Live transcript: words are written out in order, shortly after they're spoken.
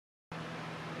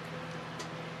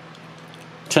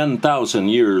10,000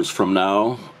 years from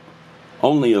now,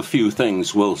 only a few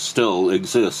things will still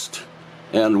exist,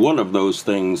 and one of those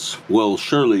things will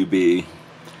surely be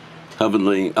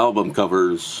heavenly album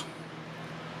covers.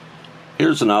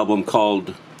 Here's an album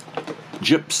called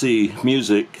Gypsy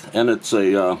Music, and it's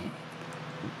a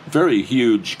very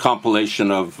huge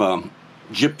compilation of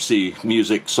gypsy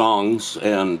music songs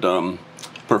and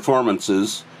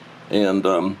performances, and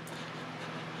the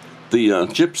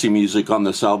gypsy music on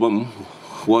this album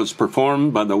was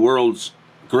performed by the world's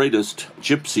greatest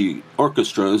gypsy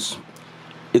orchestras.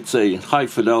 It's a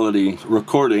high-fidelity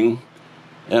recording,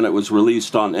 and it was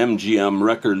released on MGM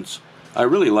Records. I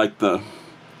really like the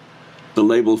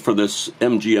label for this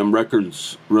MGM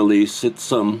Records release.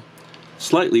 It's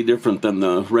slightly different than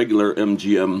the regular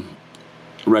MGM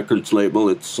Records label.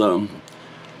 It's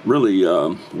really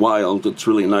wild. It's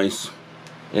really nice.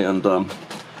 And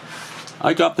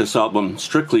I got this album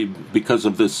strictly because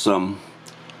of this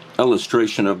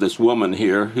illustration of this woman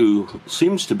here who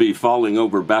seems to be falling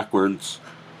over backwards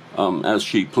as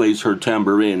she plays her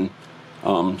tambourine.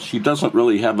 She doesn't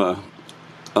really have a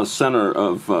center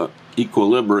of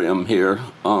equilibrium here.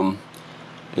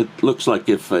 It looks like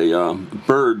if a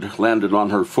bird landed on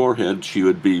her forehead, she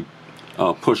would be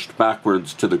pushed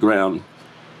backwards to the ground.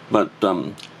 But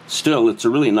still, it's a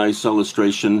really nice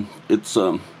illustration. It's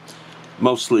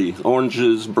mostly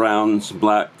oranges, browns,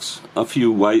 blacks, a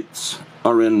few whites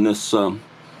are in this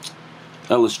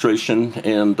illustration,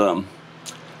 and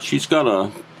she's got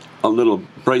a little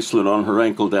bracelet on her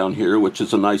ankle down here, which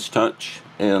is a nice touch,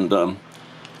 and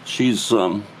she's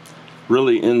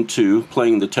really into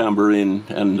playing the tambourine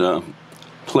and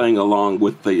playing along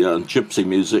with the gypsy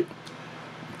music.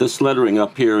 This lettering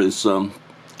up here is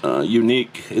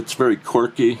unique. It's very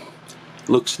quirky,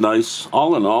 looks nice.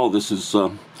 All in all, this is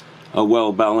a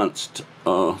well-balanced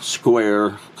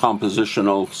square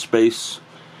compositional space,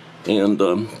 and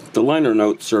the liner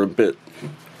notes are a bit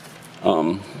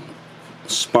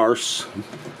sparse,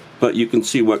 but you can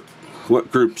see what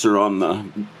groups are on the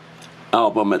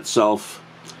album itself,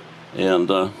 and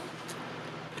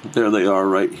there they are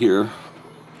right here.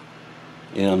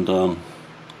 And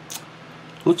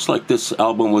looks like this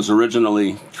album was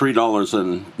originally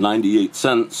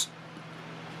 $3.98,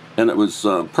 and it was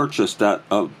purchased at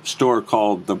a store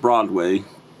called the Broadway.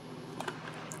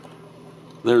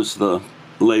 There's the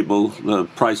label, the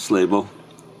price label.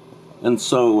 And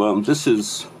so this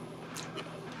is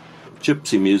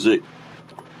Gypsy Music,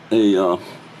 a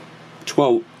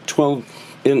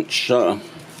 12-inch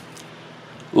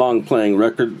long playing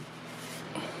record.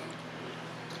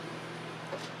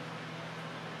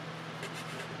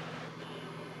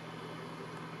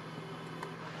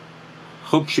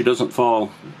 Hope she doesn't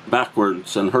fall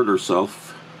backwards and hurt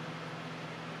herself.